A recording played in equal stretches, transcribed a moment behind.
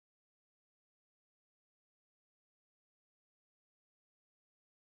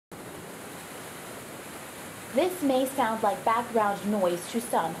This may sound like background noise to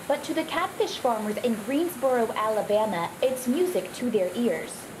some, but to the catfish farmers in Greensboro, Alabama, it's music to their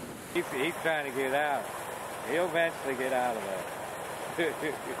ears. He's trying to get out. He'll eventually get out of there.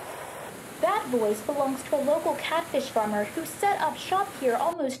 That voice belongs to a local catfish farmer who set up shop here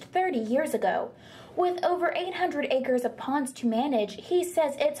almost 30 years ago. With over 800 acres of ponds to manage, he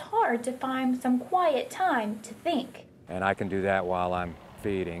says it's hard to find some quiet time to think. And I can do that while I'm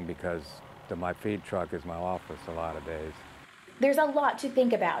feeding because my feed truck is my office a lot of days. There's a lot to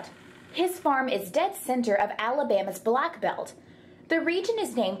think about. His farm is dead center of Alabama's Black Belt. The region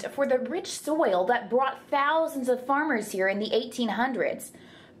is named for the rich soil that brought thousands of farmers here in the 1800s.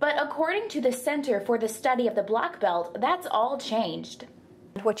 But according to the Center for the Study of the Black Belt, that's all changed.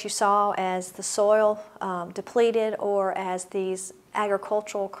 What you saw as the soil depleted or as these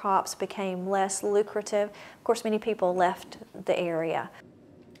agricultural crops became less lucrative, of course many people left the area.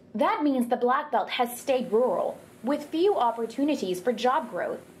 That means the Black Belt has stayed rural, with few opportunities for job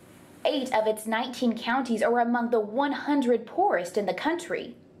growth. 8 of its 19 counties are among the 100 poorest in the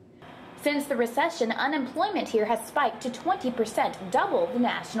country. Since the recession, unemployment here has spiked to 20%, double the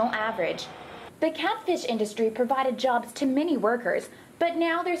national average. The catfish industry provided jobs to many workers, but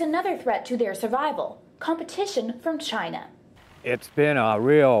now there's another threat to their survival: competition from China. It's been a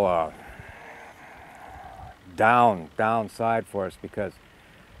real downside for us because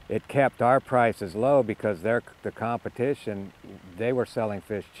it kept our prices low because the competition, they were selling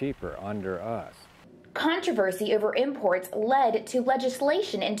fish cheaper under us. Controversy over imports led to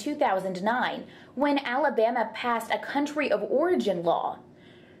legislation in 2009 when Alabama passed a country of origin law.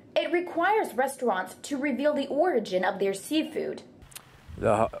 It requires restaurants to reveal the origin of their seafood.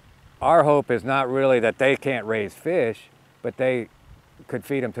 Our hope is not really that they can't raise fish, but they could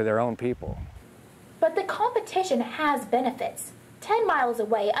feed them to their own people. But the competition has benefits. 10 miles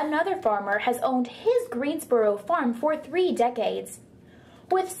away, another farmer has owned his Greensboro farm for 3 decades.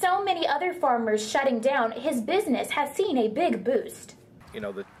 With so many other farmers shutting down, his business has seen a big boost. You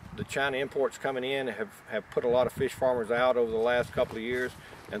know, the China imports coming in have put a lot of fish farmers out over the last couple of years,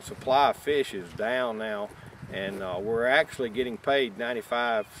 and supply of fish is down now, and we're actually getting paid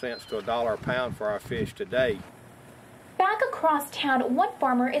 95 cents to $1 a pound for our fish today. Back across town, one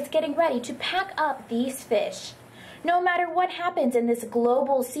farmer is getting ready to pack up these fish. No matter what happens in this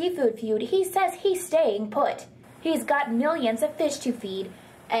global seafood feud, he says he's staying put. He's got millions of fish to feed,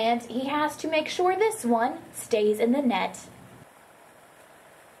 and he has to make sure this one stays in the net.